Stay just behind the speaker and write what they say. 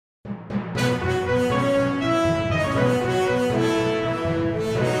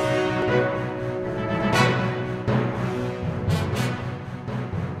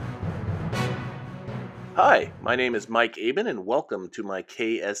My name is Mike Aben and welcome to my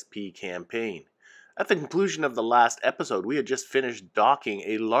KSP campaign. At the conclusion of the last episode, we had just finished docking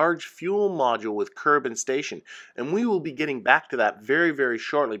a large fuel module with Kerbin Station, and we will be getting back to that very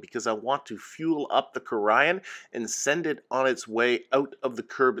shortly because I want to fuel up the Kerbin and send it on its way out of the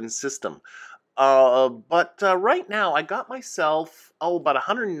Kerbin system. But right now, I got myself about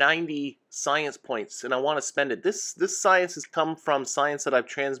 190 science points, and I want to spend it. This science has come from science that I've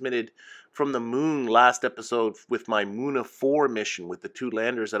transmitted from the moon last episode with my Moona 4 mission with the 2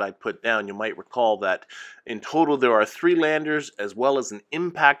 landers that I put down. You might recall that in total there are 3 landers as well as an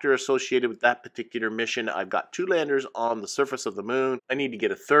impactor associated with that particular mission. I've got 2 landers on the surface of the moon. I need to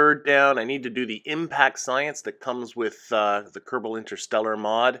get a 3rd down. I need to do the impact science that comes with the Kerbal Interstellar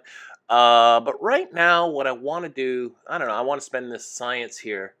mod. But right now, what I want to do, I don't know, I want to spend this science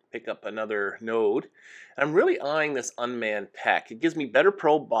here, pick up another node. I'm really eyeing this unmanned tech. It gives me better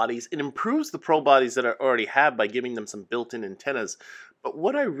probe bodies. It improves the probe bodies that I already have by giving them some built-in antennas. But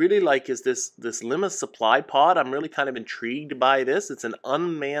what I really like is this Lima supply pod. I'm really kind of intrigued by this. It's an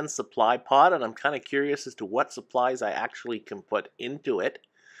unmanned supply pod, and I'm kind of curious as to what supplies I actually can put into it.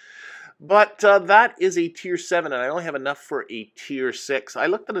 But that is a tier 7, and I only have enough for a tier 6. I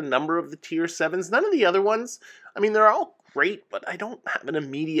looked at a number of the tier 7s. None of the other ones, I mean, they're all great, but I don't have an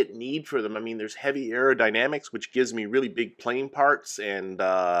immediate need for them. I mean, there's heavy aerodynamics, which gives me really big plane parts and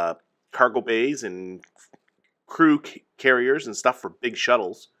cargo bays and crew carriers and stuff for big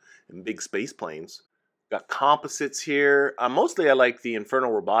shuttles and big space planes. Got composites here. Mostly I like the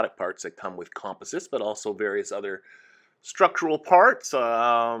infernal robotic parts that come with composites, but also various other structural parts.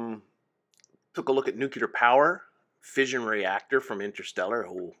 Took a look at nuclear power, fission reactor from Interstellar.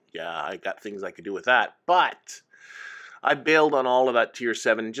 Oh, yeah, I got things I could do with that. But I bailed on all of that tier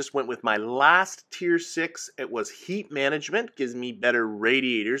 7 and just went with my last tier 6. It was heat management, gives me better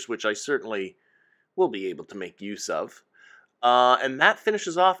radiators, which I certainly will be able to make use of. And that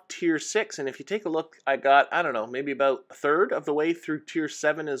finishes off tier 6. And if you take a look, I got, I don't know, maybe about a third of the way through tier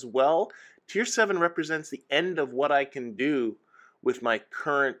 7 as well. Tier 7 represents the end of what I can do with my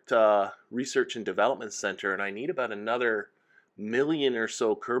current research and development center, and I need about another million or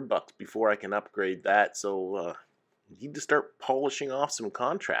so Kerbals before I can upgrade that, so need to start polishing off some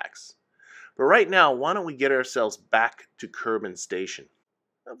contracts. But right now, why don't we get ourselves back to Kerbin Station?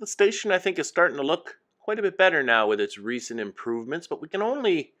 Now, the station, I think, is starting to look quite a bit better now with its recent improvements, but we can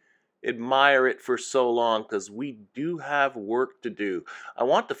only admire it for so long because we do have work to do. I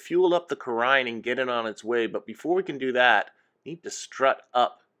want to fuel up the Kerbin and get it on its way, but before we can do that, need to strut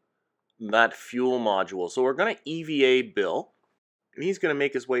up that fuel module. So we're going to EVA Bill, and he's going to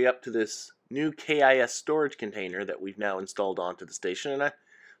make his way up to this new KIS storage container that we've now installed onto the station. And I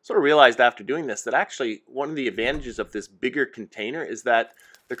sort of realized after doing this that actually one of the advantages of this bigger container is that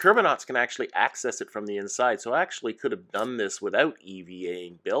the Kerbinauts can actually access it from the inside. So I actually could have done this without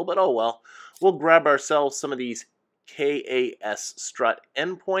EVAing Bill, but oh well. We'll grab ourselves some of these KAS strut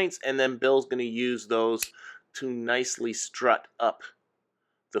endpoints, and then Bill's going to use those to nicely strut up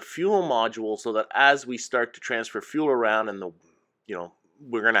the fuel module so that as we start to transfer fuel around and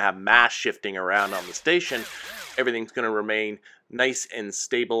we're going to have mass shifting around on the station, everything's going to remain nice and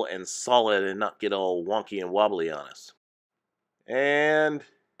stable and solid and not get all wonky and wobbly on us. And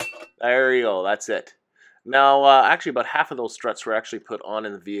there you go, that's it. Now, actually about half of those struts were actually put on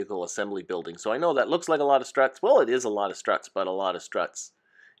in the vehicle assembly building. So I know that looks like a lot of struts. Well, it is a lot of struts, but a lot of struts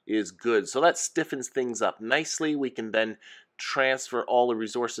is good. So that stiffens things up nicely. We can then transfer all the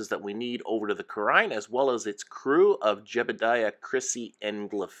resources that we need over to the Kerbin as well as its crew of Jebediah, Chrissy, and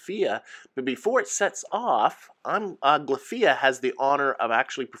Glyphia. But before it sets off, Glyphia has the honor of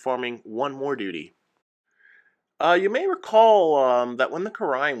actually performing one more duty. You may recall that when the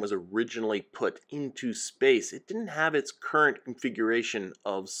Kerbin was originally put into space, it didn't have its current configuration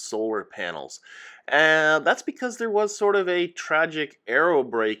of solar panels. And that's because there was sort of a tragic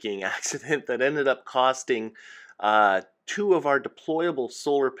aerobraking accident that ended up costing 2 of our deployable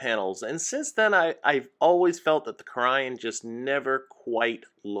solar panels. And since then, I've always felt that the Kerbin just never quite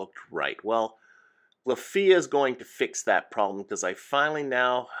looked right. Well, Glyphia is going to fix that problem because I finally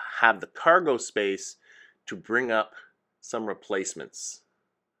now have the cargo space to bring up some replacements.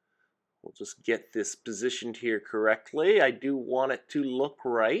 We'll just get this positioned here correctly. I do want it to look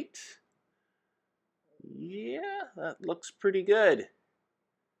right. Yeah, that looks pretty good.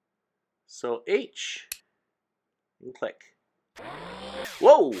 So H and click.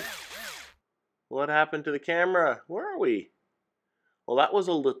 Whoa! What happened to the camera? Where are we? Well, that was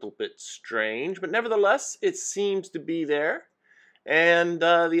a little bit strange, but nevertheless, it seems to be there. And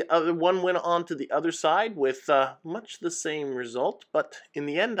the other one went on to the other side with much the same result, but in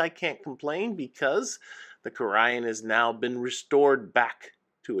the end I can't complain because The Orion has now been restored back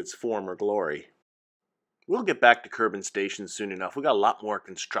to its former glory. We'll get back to Kerbin Station soon enough. We got a lot more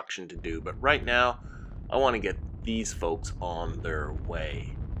construction to do, but right now I want to get these folks on their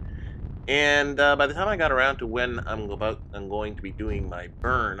way. And by the time I got around to when I'm going to be doing my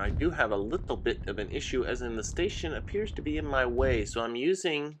burn, I do have a little bit of an issue, as in the station appears to be in my way. So I'm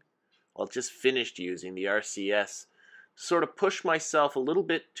using, well, just finished using the RCS to sort of push myself a little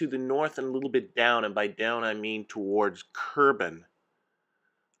bit to the north and a little bit down. And by down, I mean towards Kerbin.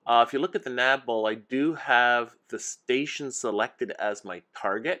 If you look at the nav bowl, I do have the station selected as my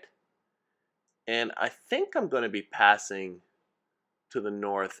target. And I think I'm going to be passing to the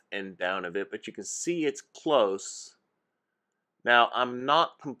north and down a bit, but you can see it's close. Now, I'm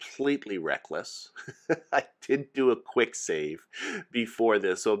not completely reckless. I did do a quick save before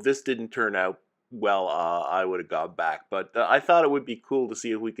this, so if this didn't turn out well, I would have gone back. But I thought it would be cool to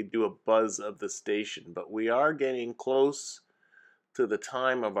see if we could do a buzz of the station. But we are getting close to the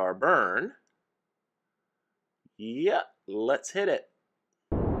time of our burn. Yeah, let's hit it.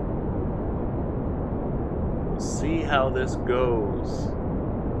 We'll see how this goes.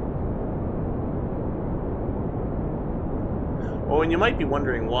 Oh, and you might be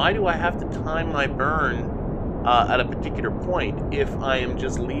wondering, why do I have to time my burn at a particular point if I am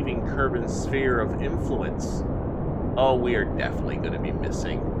just leaving Kerbin's sphere of influence? Oh, we are definitely going to be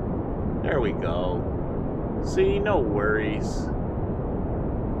missing. There we go. See, no worries.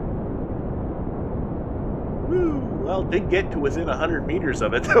 Woo! Well, did get to within 100 meters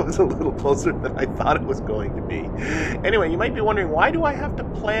of it. That was a little closer than I thought it was going to be. Anyway, you might be wondering, why do I have to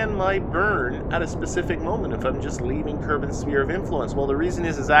plan my burn at a specific moment if I'm just leaving Kerbin's sphere of influence? Well, the reason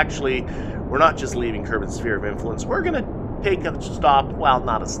is actually, we're not just leaving Kerbin's sphere of influence. We're going to take a stop, well,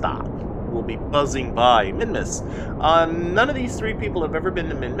 not a stop. We'll be buzzing by Minmus. None of these three people have ever been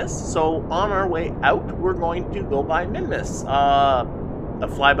to Minmus, so on our way out, we're going to go by Minmus. A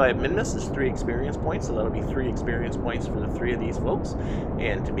flyby of Minmus is 3 experience points, so that'll be 3 experience points for the 3 of these folks.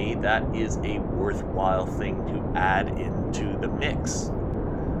 And to me, that is a worthwhile thing to add into the mix.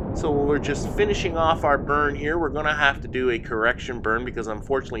 So we're just finishing off our burn here. We're going to have to do a correction burn because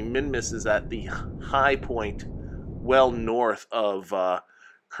unfortunately Minmus is at the high point well north of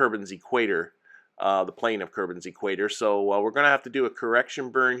Kerbin's equator, the plane of Kerbin's equator. So we're going to have to do a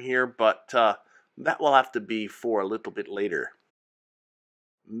correction burn here, but that will have to be for a little bit later.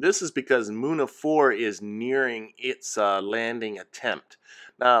 This is because Muna 4 is nearing its landing attempt.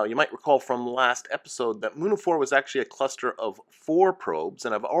 Now, you might recall from last episode that Muna 4 was actually a cluster of 4 probes,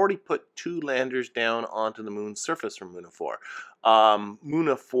 and I've already put 2 landers down onto the moon's surface from Muna 4.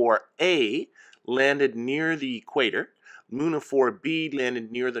 Muna 4A landed near the equator, Muna 4B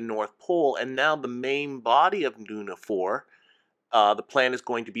landed near the North Pole, and now the main body of Muna 4, the plan is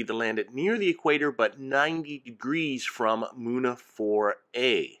going to be to land it near the equator, but 90 degrees from Muna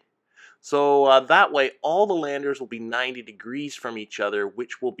 4A. So that way, all the landers will be 90 degrees from each other,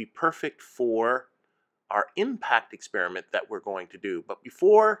 which will be perfect for our impact experiment that we're going to do. But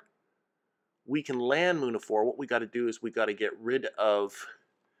before we can land Muna 4, what we got to do is we got to get rid of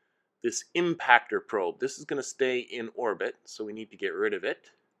this impactor probe. This is going to stay in orbit, so we need to get rid of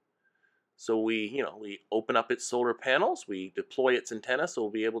it. So we open up its solar panels, we deploy its antenna so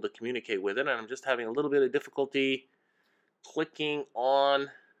we'll be able to communicate with it, and I'm just having a little bit of difficulty clicking on.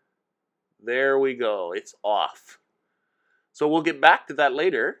 There we go, it's off. So we'll get back to that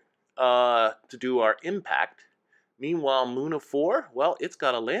later to do our impact. Meanwhile, Muna 4, well, it's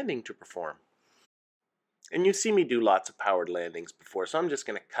got a landing to perform. And you've seen me do lots of powered landings before, so I'm just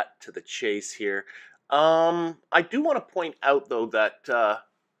going to cut to the chase here. I do want to point out, though, that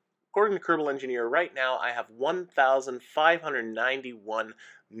according to Kerbal Engineer, right now I have 1,591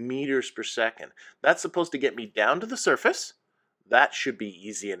 meters per second. That's supposed to get me down to the surface. That should be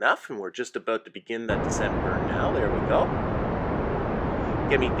easy enough, and we're just about to begin that descent burn now. There we go.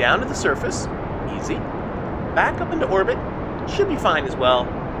 Get me down to the surface. Easy. Back up into orbit. Should be fine as well.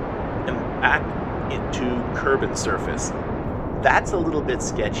 And back into Kerbin's surface. That's a little bit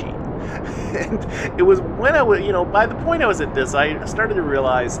sketchy. And it was when I was, by the point I was at this, I started to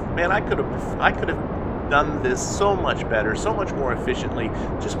realize, man, I could have done this so much better, so much more efficiently,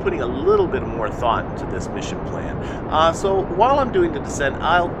 just putting a little bit more thought into this mission plan. So while I'm doing the descent,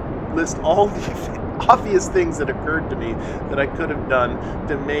 I'll list all the obvious things that occurred to me that I could have done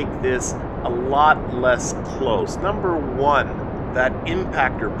to make this a lot less close. Number 1. That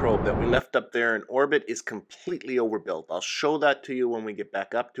impactor probe that we left up there in orbit is completely overbuilt. I'll show that to you when we get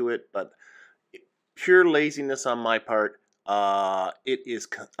back up to it, but pure laziness on my part. It is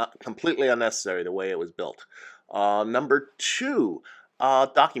completely unnecessary the way it was built. Number 2,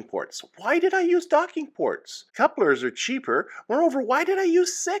 docking ports. Why did I use docking ports? Couplers are cheaper. Moreover, why did I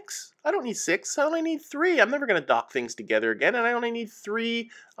use 6? I don't need 6. I only need 3. I'm never going to dock things together again, and I only need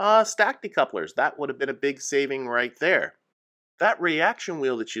 3 stack decouplers. That would have been a big saving right there. That reaction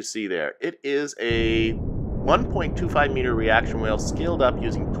wheel that you see there, it is a 1.25 meter reaction wheel scaled up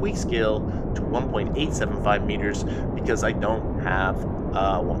using tweak scale to 1.875 meters because I don't have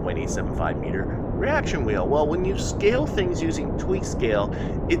a 1.875 meter reaction wheel. Well, when you scale things using tweak scale,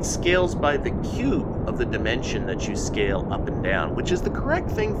 it scales by the cube of the dimension that you scale up and down, which is the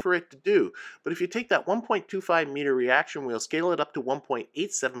correct thing for it to do. But if you take that 1.25 meter reaction wheel, scale it up to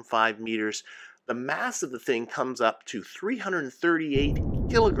 1.875 meters, the mass of the thing comes up to 338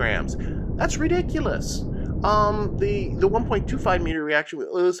 kilograms. That's ridiculous. The 1.25 meter reaction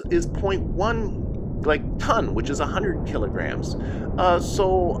wheel is 0.1 ton, which is 100 kilograms.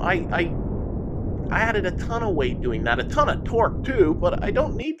 So I added a ton of weight doing that, a ton of torque too, but I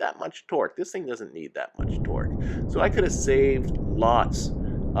don't need that much torque. This thing doesn't need that much torque. So I could have saved lots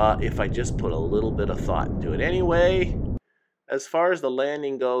if I just put a little bit of thought into it. Anyway, as far as the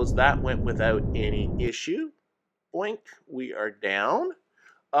landing goes, that went without any issue. Boink, we are down.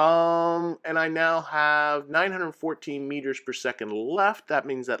 And I now have 914 meters per second left. That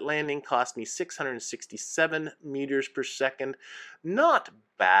means that landing cost me 667 meters per second. Not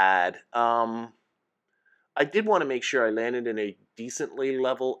bad. I did want to make sure I landed in a decently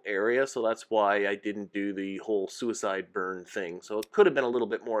level area, so that's why I didn't do the whole suicide burn thing. So it could have been a little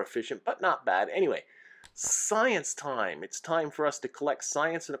bit more efficient, but not bad. Anyway, science time. It's time for us to collect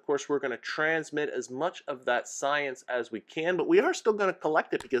science, and of course we're going to transmit as much of that science as we can, but we are still going to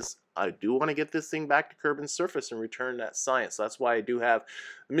collect it because I do want to get this thing back to Kerbin's surface and return that science. So that's why I do have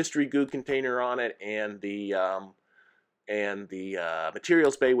the mystery goo container on it and the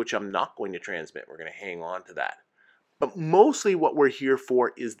materials bay, which I'm not going to transmit. We're going to hang on to that. But mostly what we're here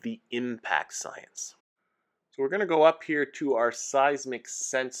for is the impact science. So we're going to go up here to our seismic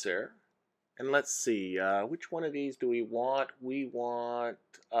sensor. And let's see, which one of these do we want? We want,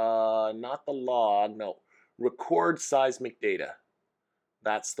 not the log, no, record seismic data.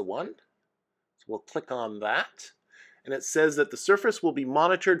 That's the one. So we'll click on that. And it says that the surface will be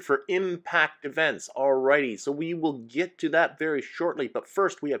monitored for impact events. Alrighty, so we will get to that very shortly. But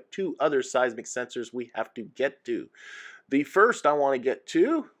first, we have 2 other seismic sensors we have to get to. The first I want to get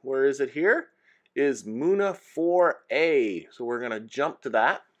to, where is it here, is Muna 4A. So we're going to jump to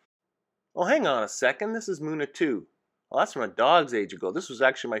that. Oh, hang on a second. This is Muna 2. Well, that's from a dog's age ago. This was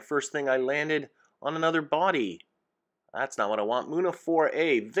actually my first thing I landed on another body. That's not what I want. Muna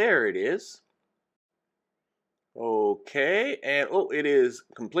 4A. There it is. Okay, and oh, it is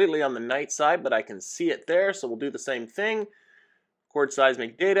completely on the night side, but I can see it there, so we'll do the same thing. Record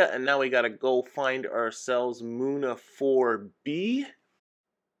seismic data, and now we got to go find ourselves Muna 4B,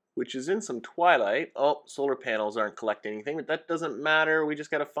 which is in some twilight. Oh, solar panels aren't collecting anything, but that doesn't matter. We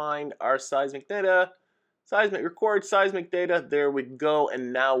just got to find our seismic data. Record seismic data. There we go,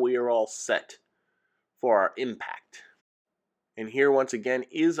 and now we are all set for our impact. And here once again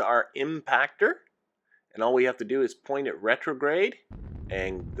is our impactor. And all we have to do is point it retrograde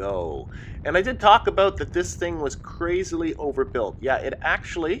and go. And I did talk about that this thing was crazily overbuilt. Yeah, it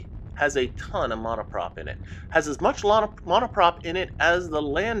actually has a ton of monoprop in it. Has as much monoprop in it as the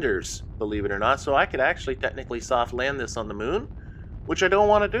landers, believe it or not. So I could actually technically soft land this on the moon, which I don't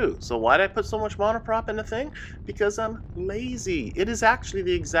want to do. So why did I put so much monoprop in the thing? Because I'm lazy. It is actually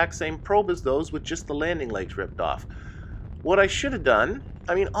the exact same probe as those with just the landing legs ripped off. What I should have done,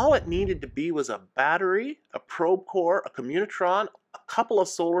 I mean, all it needed to be was a battery, a probe core, a communitron, a couple of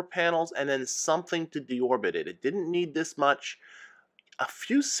solar panels, and then something to deorbit it. It didn't need this much. A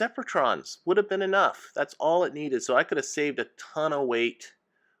few separatrons would have been enough. That's all it needed. So I could have saved a ton of weight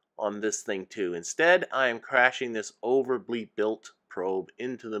on this thing too. Instead, I am crashing this overly built probe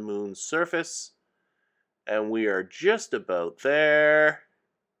into the moon's surface. And we are just about there.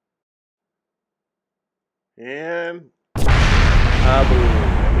 And boom.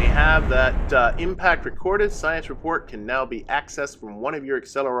 And we have that impact recorded. Science report can now be accessed from one of your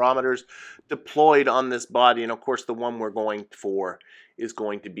accelerometers deployed on this body. And of course, the one we're going for is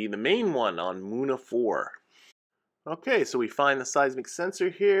going to be the main one on Muna 4. Okay, so we find the seismic sensor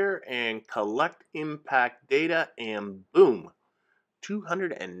here and collect impact data, and boom,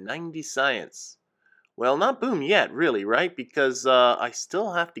 290 science. Well, not boom yet, really, right? Because I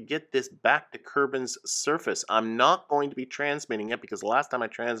still have to get this back to Kerbin's surface. I'm not going to be transmitting it because the last time I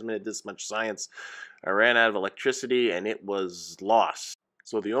transmitted this much science, I ran out of electricity and it was lost.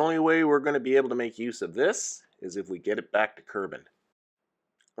 So the only way we're going to be able to make use of this is if we get it back to Kerbin.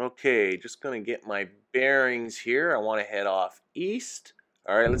 Okay, just going to get my bearings here. I want to head off east.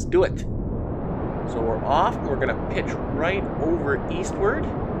 All right, let's do it. So we're off. We're going to pitch right over eastward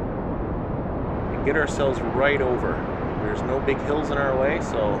and get ourselves right over. There's no big hills in our way,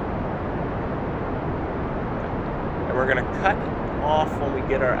 so... And we're going to cut off when we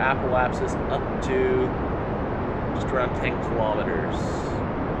get our apoapsis up to just around 10 kilometers.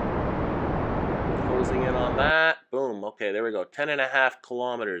 Closing in on that. Boom. Okay, there we go. 10.5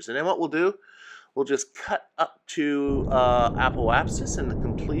 kilometers. And then what we'll do, we'll just cut up to apoapsis and the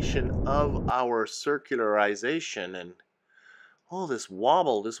completion of our circularization. And oh, this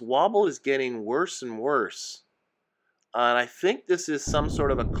wobble is getting worse and worse. And I think this is some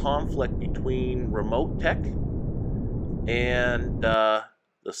sort of a conflict between remote tech and the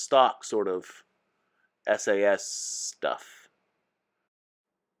stock sort of SAS stuff.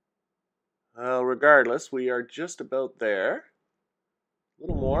 Well, regardless, we are just about there. A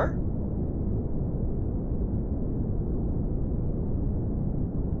little more.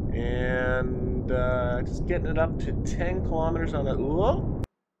 And just getting it up to 10 kilometers on the ULO.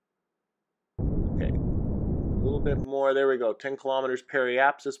 Okay, a little bit more. There we go. 10 kilometers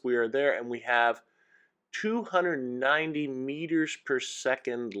periapsis. We are there, and we have 290 meters per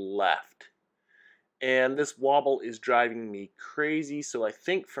second left. And this wobble is driving me crazy, so I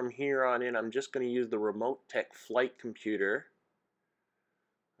think from here on in, I'm just going to use the remote tech flight computer.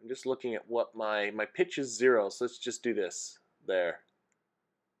 I'm just looking at what my pitch is 0, so let's just do this. There,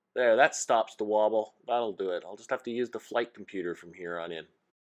 that stops the wobble. That'll do it. I'll just have to use the flight computer from here on in.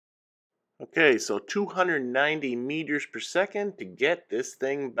 Okay, so 290 meters per second to get this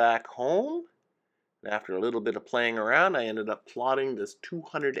thing back home. And after a little bit of playing around, I ended up plotting this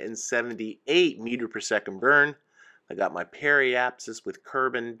 278 meter per second burn. I got my periapsis with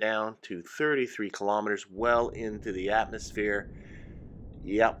Kerbin down to 33 kilometers, well into the atmosphere.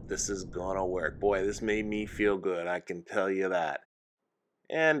 Yep, this is gonna work. Boy, this made me feel good, I can tell you that.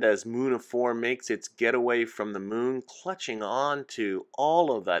 And as Mooniform makes its getaway from the moon, clutching on to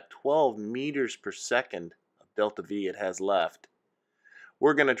all of that 12 meters per second of delta V it has left,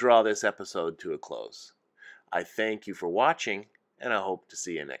 we're going to draw this episode to a close. I thank you for watching, and I hope to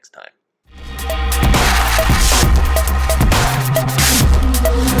see you next time.